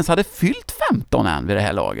 om han ens hade fyllt 15 än vid det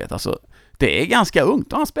här laget. Alltså, det är ganska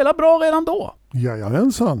ungt och han spelar bra redan då.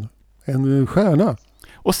 Jajamensan, en stjärna.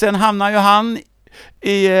 Och sen hamnar ju han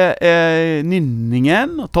i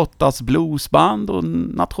Nynningen och Tottas bluesband och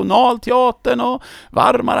Nationalteatern och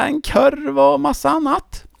Varmare än kurv och massa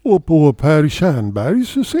annat. Och på Per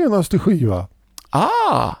Tjärnbergs senaste skiva.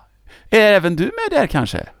 Är även du med där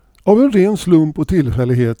kanske? Av en ren slump och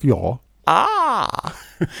tillfällighet, ja.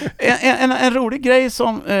 En rolig grej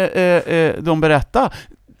som de berättade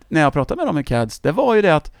när jag pratade med dem i Cads, det var ju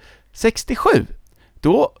det att 67,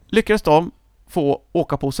 då lyckades de få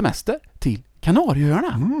åka på semester till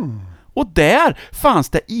Kanarieöarna. Och där fanns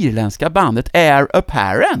det irländska bandet Heir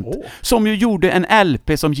Apparent, som ju gjorde en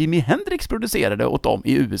LP som Jimi Hendrix producerade åt dem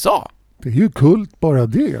i USA. Det är ju kult bara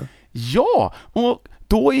det. Ja, och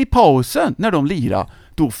då i pausen när de lirade,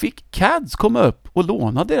 då fick Cads komma upp och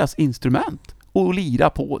låna deras instrument och lira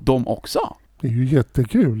på dem också. Det är ju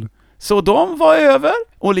jättekul. Så de var över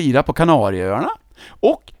och lirade på Kanarieöarna,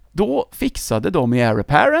 och då fixade de i Heir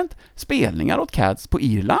Apparent spelningar åt Cads på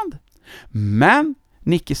Irland. Men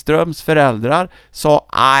Nicke Ströms föräldrar sa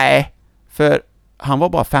nej, för han var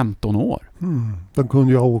bara 15 år. De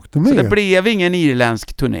kunde ju ha åkt med. Så det blev ingen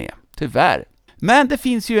irländsk turné, tyvärr. Men det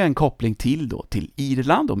finns ju en koppling till då, till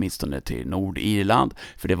Irland, åtminstone till Nordirland.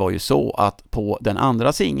 För det var ju så att på den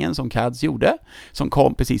andra singeln som Cads gjorde, som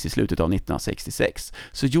kom precis i slutet av 1966,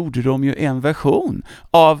 så gjorde de ju en version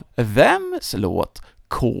av Vems låt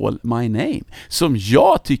Call My Name, som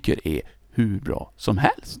jag tycker är hur bra som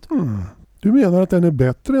helst. Du menar att den är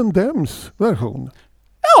bättre än Dems version?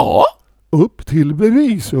 Ja! Upp till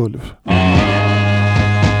bevis, Ulf.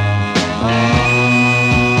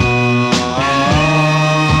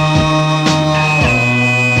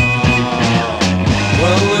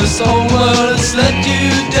 Well, this whole world has let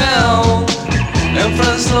you down, and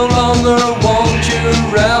friends no longer want you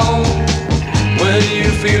around. When you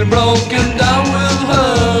feel broken down with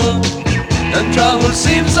her, and trouble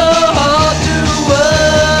seems so hard to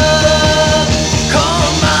work. Call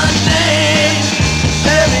my name,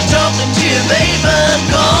 let me talking to you, baby.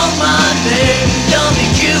 Call my name, don't be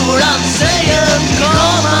cute what I'm saying.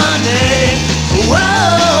 Call my name,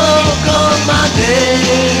 whoa, call my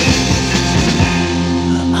name.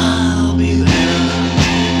 I'll be there.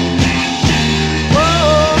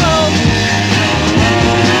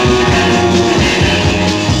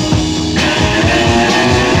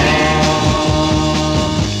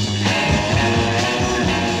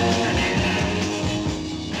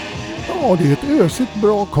 Ja, det är ett ösigt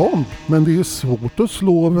bra komp, men det är svårt att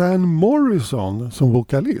slå Van Morrison som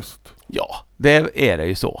vokalist. Ja, det är det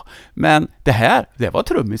ju så. Men det var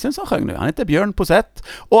trummisen som sjöng nu. Han heter Björn Posett.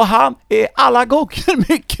 Och han är alla gånger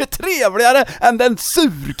mycket trevligare än den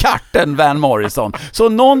surkarten Van Morrison. Så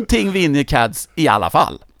någonting vinner Cads i alla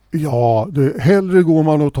fall. Ja, hellre går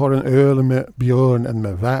man och tar en öl med Björn än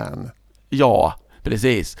med Van. Ja,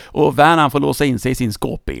 precis. Och Van, han får låsa in sig i sin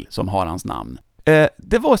skåpbil som har hans namn.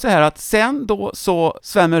 Det var så här att sen då så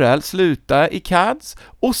Sven Murell slutade i Cads,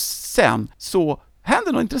 och sen så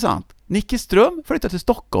hände något intressant. Nicke Ström flyttade till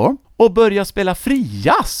Stockholm och började spela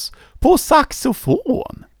frijazz på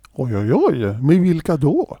saxofon. Oj, med vilka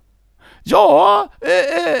då? Ja,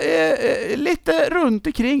 lite runt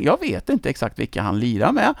omkring. Jag vet inte exakt vilka han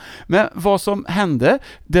lirar med. Men vad som hände,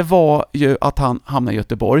 det var ju att han hamnade i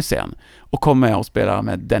Göteborg sen och kom med och spelade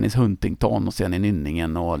med Dennis Huntington och sen i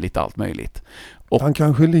Nynningen och lite allt möjligt. Och Han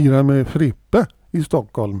kanske lirar med Frippe i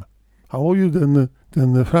Stockholm. Han var ju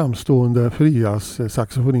den framstående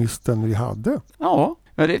frijazz-saxofonisten vi hade. ja,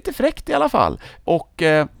 men det är lite fräckt i alla fall. Och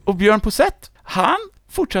Björn Posett, han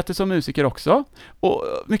fortsatte som musiker också, och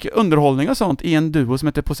mycket underhållning och sånt i en duo som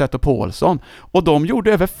heter Posett och Paulsson, och de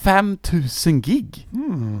gjorde över 5000 gig.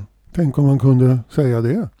 Tänk om man kunde säga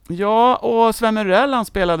det. Ja, och Sven Murell, han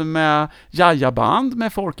spelade med Jaja-band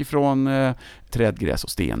med folk ifrån Träd, gräs och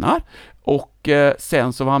stenar, och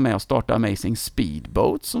sen så var han med och startade Amazing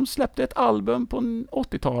Speedboat som släppte ett album på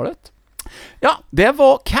 80-talet. Ja, det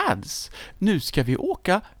var Cads. Nu ska vi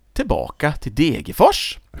åka tillbaka till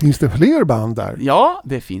Degerfors. Finns det fler band där? Ja,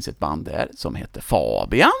 det finns ett band där som heter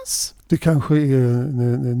Fabians. Det kanske är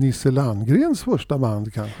Nisse Landgrens första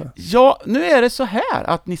band kanske? Ja, nu är det så här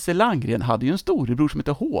att Nisse Landgren hade ju en storebror som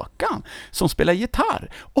heter Håkan som spelar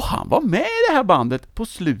gitarr. Och han var med i det här bandet på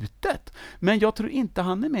slutet. Men jag tror inte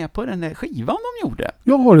han är med på den här skivan de gjorde.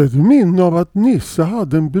 Jag har ett minne av att Nisse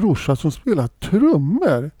hade en brorsa som spelade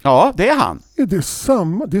trummor. Ja, det är han. Är det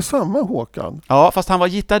samma? Det är samma Håkan? Ja, fast han var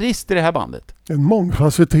gitarrist i det här bandet. En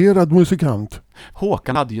mångfacetterad musikant.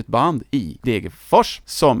 Håkan hade ju ett band i Degerfors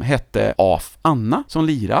som hette Af Anna som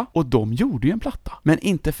lira, och de gjorde ju en platta. Men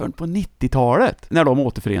inte förrän på 90-talet när de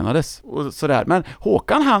återförenades och sådär. Men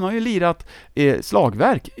Håkan, han har ju lirat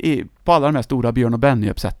slagverk på alla de här stora Björn och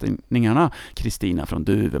Benny-uppsättningarna. Kristina från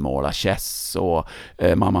Duvemåla, Chess och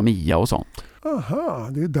Mamma Mia och sånt. Aha,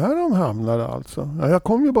 det är där han hamnar alltså. Ja, jag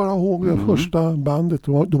kommer ju bara ihåg det första bandet.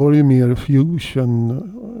 Då var det ju mer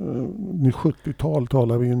fusion. 70-tal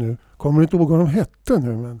talar vi ju nu. Kommer inte ihåg vad de hette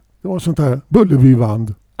nu, men det var sånt här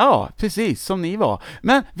Bullerby-band. Ja, precis som ni var.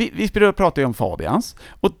 Men vi pratade ju om Fabians.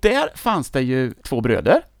 Och där fanns det ju 2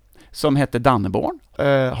 bröder som hette Danneborn,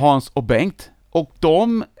 Hans och Bengt. Och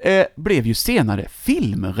de blev ju senare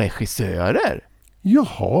filmregissörer.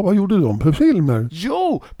 Jaha, vad gjorde de för filmer?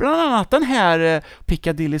 Jo, bland annat den här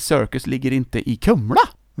Piccadilly Circus ligger inte i Kumla.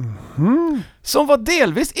 Som var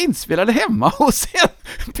delvis inspelade hemma hos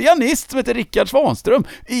en pianist som heter Rickard Svanström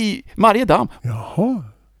i Mariedamm. Jaha,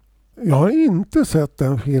 jag har inte sett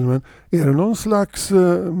den filmen. Är det någon slags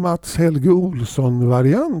Mats Helge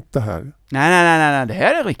Olsson-variant det här? Nej, det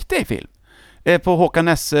här är en riktig film. På Håkan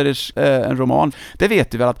Nessers en roman. Det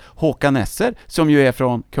vet du väl att Håkan Nesser, som ju är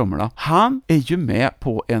från Kumla, han är ju med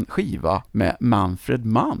på en skiva med Manfred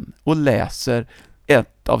Mann och läser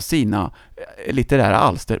ett av sina litterära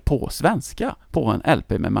alster på svenska på en LP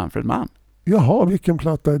med Manfred Mann. Jaha, vilken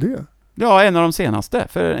platta är det? Ja, en av de senaste,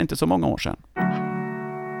 för inte så många år sedan.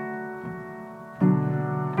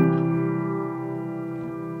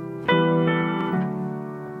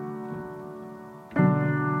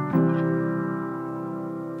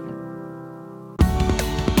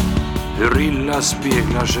 Hur illa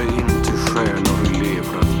speglar sig inte stjärnor i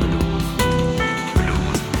levrat blod.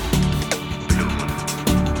 Blod, blod,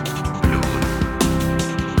 blod,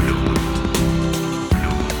 blod, blod.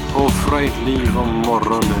 Offra ett liv om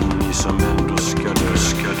morgonen, ni som ändå ska dö,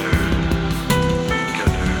 ska dö, ska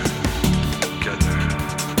dö, ska dö.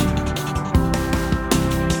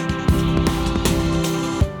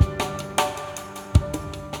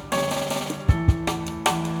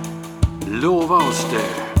 Lova oss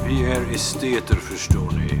det. Vi är esteter,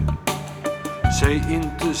 förstår ni. Säg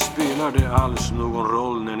inte spelar det alls någon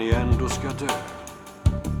roll när ni ändå ska dö.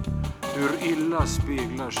 Hur illa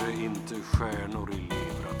speglar sig inte stjärnor i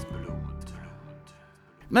levrat blod.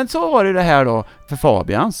 Men så var det här då för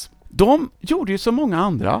Fabians. De gjorde ju som många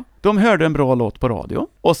andra. De hörde en bra låt på radio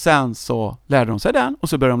och sen så lärde de sig den och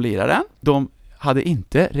så började de lira den. De hade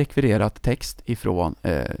inte rekvirerat text ifrån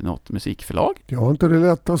något musikförlag. Det var inte det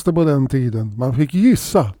lättaste på den tiden. Man fick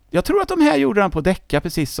gissa. Jag tror att de här gjorde den på Decca,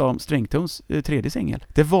 precis som Stringtones tredje singel.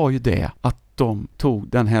 Det var ju det att de tog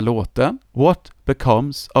den här låten, What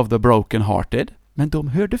Becomes of the Broken Hearted, men de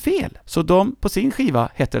hörde fel. Så de på sin skiva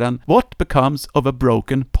heter den What Becomes of a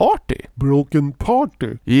Broken Party. Broken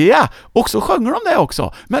Party? Ja, och så sjunger de det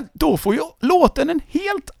också. Men då får ju låten en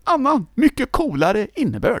helt annan, mycket coolare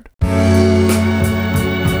innebörd.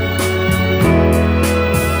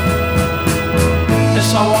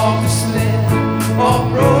 As I walk the sled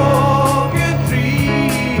of broken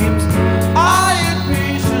dreams, I had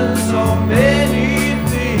visions of many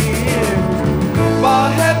things,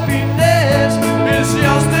 but happiness is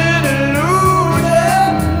just an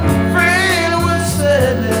illusion, filled with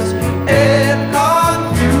sadness and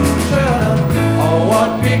confusion. Oh,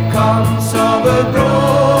 what becomes of a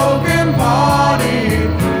broken body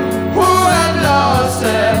who had lost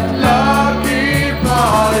that lucky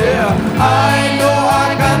party? I know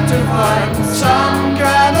I got to find some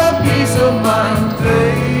kind of peace of mind,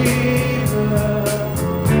 baby.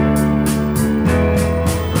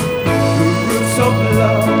 The roots of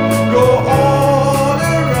love go all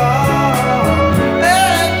around,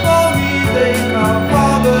 and for me they come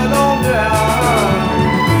falling on down.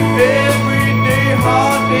 Every day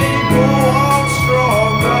hard they go on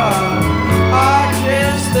stronger. I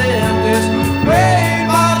can't stand this pain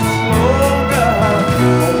much longer.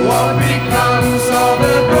 What becomes of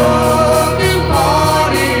a broken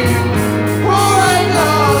body who ain't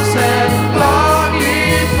lost that lucky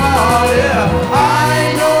party?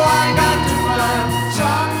 I know I got to find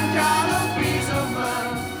some kind of peace of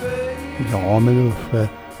mind, baby. Ja, men Uffe,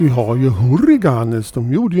 Vi har ju Hurriganes,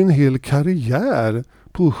 de gjorde ju en hel karriär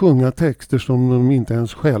på att sjunga texter som de inte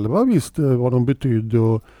ens själva visste vad de betydde,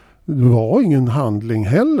 och det var ingen handling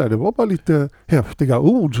heller. Det var bara lite häftiga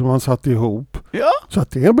ord som man satte ihop. Ja. Så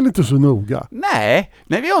att det är väl inte så noga. Nej,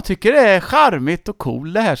 jag tycker det är charmigt och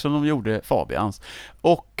cool det här som de gjorde, Fabians.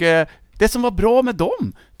 Och det som var bra med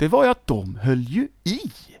dem, det var ju att de höll ju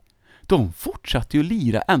i. De fortsatte ju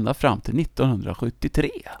lira ända fram till 1973.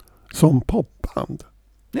 Som popband?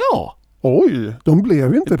 Ja. Oj, de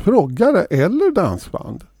blev inte proggare eller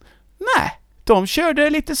dansband. Nej, de körde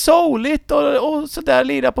lite souligt och sådär,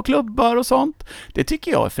 lira på klubbar och sånt. Det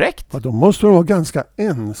tycker jag är fräckt. Ja, de måste vara ganska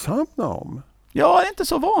ensamma om. Ja, det är inte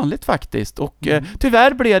så vanligt faktiskt. Och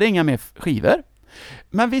tyvärr blev det inga mer skivor.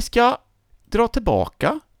 Men vi ska dra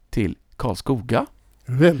tillbaka till Karlskoga.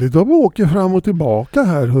 Väldigt att vi åker fram och tillbaka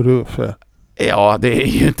här, hörru Uffe. Ja, det är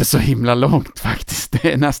ju inte så himla långt faktiskt.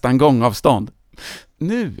 Det är nästan gångavstånd.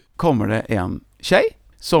 Nu kommer det en tjej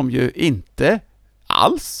som ju inte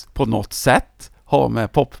alls på något sätt har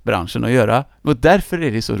med popbranschen att göra. Och därför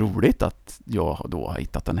är det så roligt att jag då har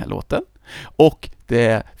hittat den här låten. Och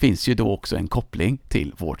det finns ju då också en koppling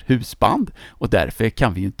till vårt husband. Och därför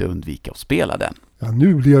kan vi ju inte undvika att spela den. Ja,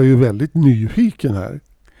 nu blir jag ju väldigt nyfiken här.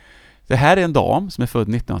 Det här är en dam som är född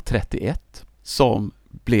 1931 som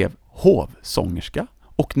blev hovsångerska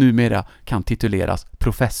och numera kan tituleras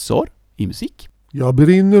professor i musik. Jag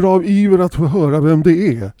brinner av iver att få höra vem det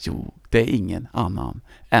är. Jo, det är ingen annan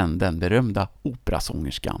än den berömda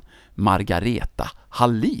operasångerskan Margareta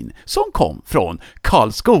Hallin som kom från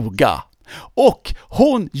Karlskoga. Och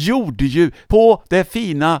hon gjorde ju på det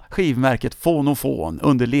fina skivmärket Fonofon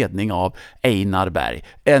under ledning av Einar Berg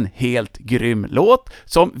en helt grym låt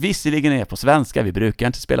som visserligen är på svenska. Vi brukar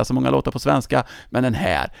inte spela så många låtar på svenska, men den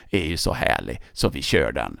här är ju så härlig så vi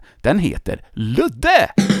kör den. Den heter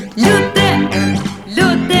Ludde! Ludde,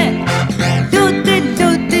 Ludde, Ludde,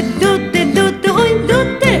 Ludde, Ludde, Ludde, oj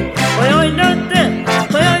Ludde, oj Ludde,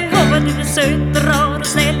 oj vad du är söt, rar och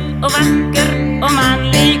snäll och vacker och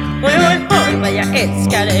manlig, oj vad jag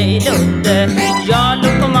älskar dig Ludde. Jag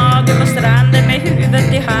låg på magen på stranden med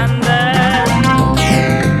huvudet i handen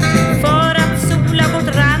för att sola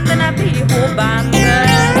bort randerna BH-banden.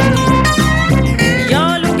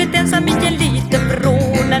 Jag låg ett ensam i en liten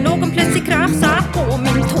vrå när någon plötsligt krafsade på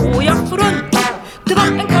min tå. Jag får runt, det var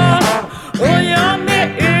en karl och jag med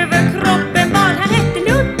överkroppen var. Han hette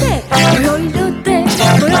Ludde, oj Ludde,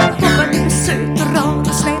 och jag hoppade du söt och rar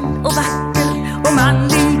och snäll och vacker och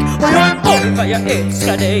manlig, oj vad jag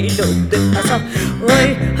älskar dig Ludde. Han sa,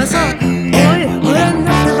 oj vad jag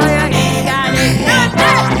älskar dig Ludde.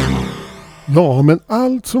 Ja, men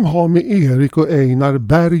allt som har med Erik och Einar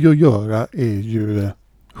Berg att göra är ju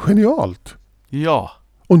genialt. Ja.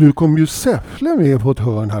 Och nu kom ju Säffle med på ett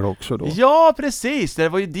hörn här också då. Ja, precis. Det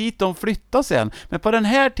var ju dit de flyttade sen. Men på den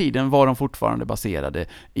här tiden var de fortfarande baserade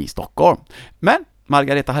i Stockholm. Men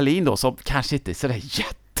Margareta Hallin då, som kanske inte är sådär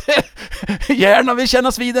gärna vill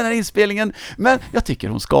kännas vid den här inspelningen, men jag tycker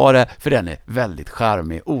hon ska det, för den är väldigt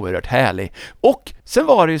charmig, oerhört härlig. Och sen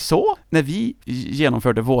var det ju så, när vi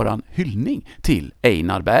genomförde våran hyllning till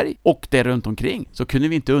Einar Berg och det runt omkring, så kunde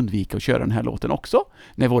vi inte undvika att köra den här låten också,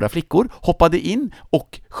 när våra flickor hoppade in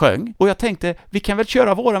och sjöng. Och jag tänkte, vi kan väl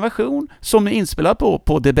köra våran version som är inspelad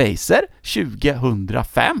på Debaser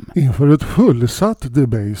 2005. Inför ett fullsatt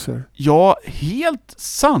Debaser. Ja, helt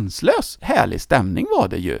sanslös härlig stämning var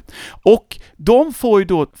det ju. Och de får ju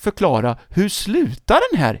då förklara hur slutar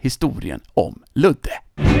den här historien om Ludde.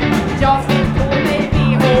 Jag fick på mig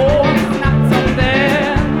BH snabbt som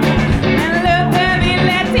den, men Ludde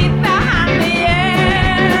ville titta han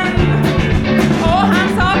igen. Och han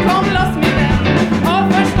sa kom loss min vän,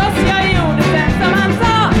 och förstås jag gjorde sen som han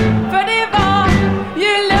sa. För det var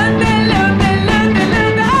ju Ludde, Ludde, Ludde,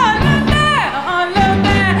 Ludde, åh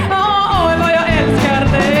Ludde, åh vad jag älskar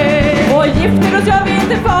dig. Och gifter oss gör vi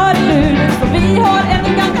inte för nu, för vi har ändå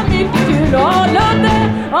ganska mycket kul. Åh Ludde,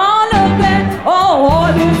 åh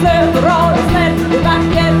du är söt och rar och snäll, du är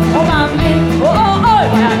vacker och manlig, oj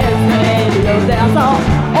vad jag älskar dig Ludde. Jag sa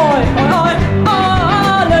oj,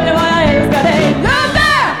 Ludde vad jag älskar dig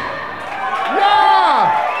Ludde! Ja!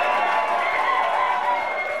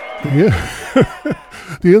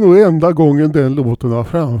 Det är nog enda gången den låten har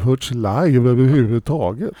framförts live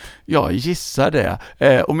överhuvudtaget. Jag gissar det.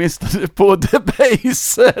 Åtminstone på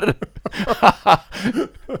Debaser.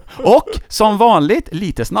 Och som vanligt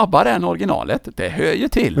lite snabbare än originalet. Det hör ju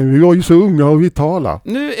till. Men vi var ju så unga och vitala.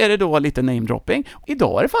 Nu är det då lite namedropping.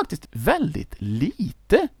 Idag är det faktiskt väldigt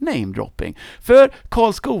lite namedropping. För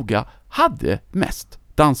Karlskoga hade mest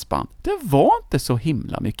dansband, det var inte så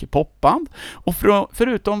himla mycket popband. Och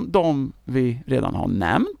förutom de vi redan har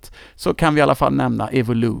nämnt så kan vi i alla fall nämna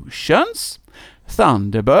Evolutions,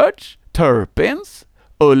 Thunderbirds, Turpins,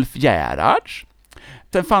 Ulf Gerhards.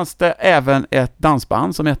 Sen fanns det även ett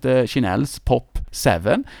dansband som hette Chinells Pop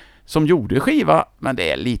 7 som gjorde skiva, men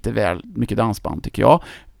det är lite väl mycket dansband tycker jag.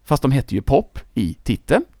 Fast de hette ju Pop i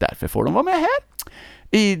titeln, därför får de vara med här.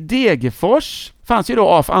 I Degerfors fanns ju då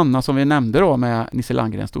Af Anna som vi nämnde då med Nisse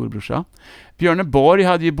Landgrens storebrorsa. Björneborg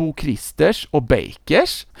hade ju Bo Kristers och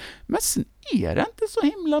Bakers. Men sen är det inte så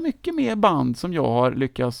himla mycket mer band som jag har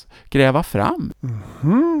lyckats gräva fram.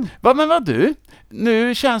 Men vad du?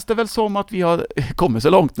 Nu känns det väl som att vi har kommit så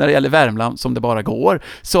långt när det gäller Värmland som det bara går.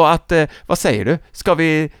 Så att, vad säger du? Ska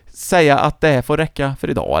vi säga att det får räcka för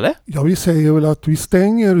idag, eller? Ja, vi säger väl att vi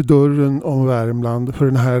stänger dörren om Värmland för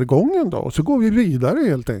den här gången då. Så går vi vidare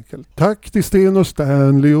helt enkelt. Tack till Sten och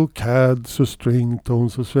Stanley och Cads och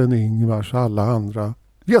Stringtones och Sven-Ingvars och alla andra.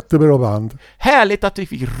 Jättebra band. Härligt att vi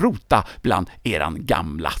fick rota bland eran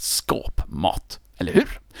gamla skåpmat. Eller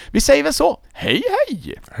hur? Vi säger väl så. Hej,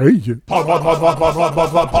 hej! Hej!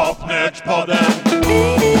 Popnördspodden. Popnördspodden.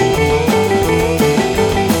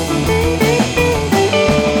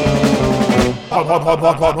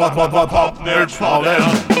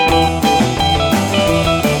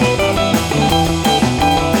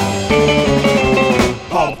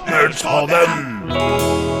 Popnördspodden.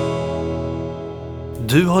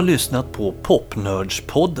 Du har lyssnat på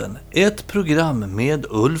Popnördspodden, ett program med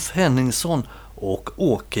Ulf Henningsson och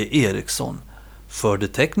Åke Eriksson. För det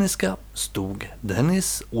tekniska stod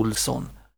Dennis Olsson.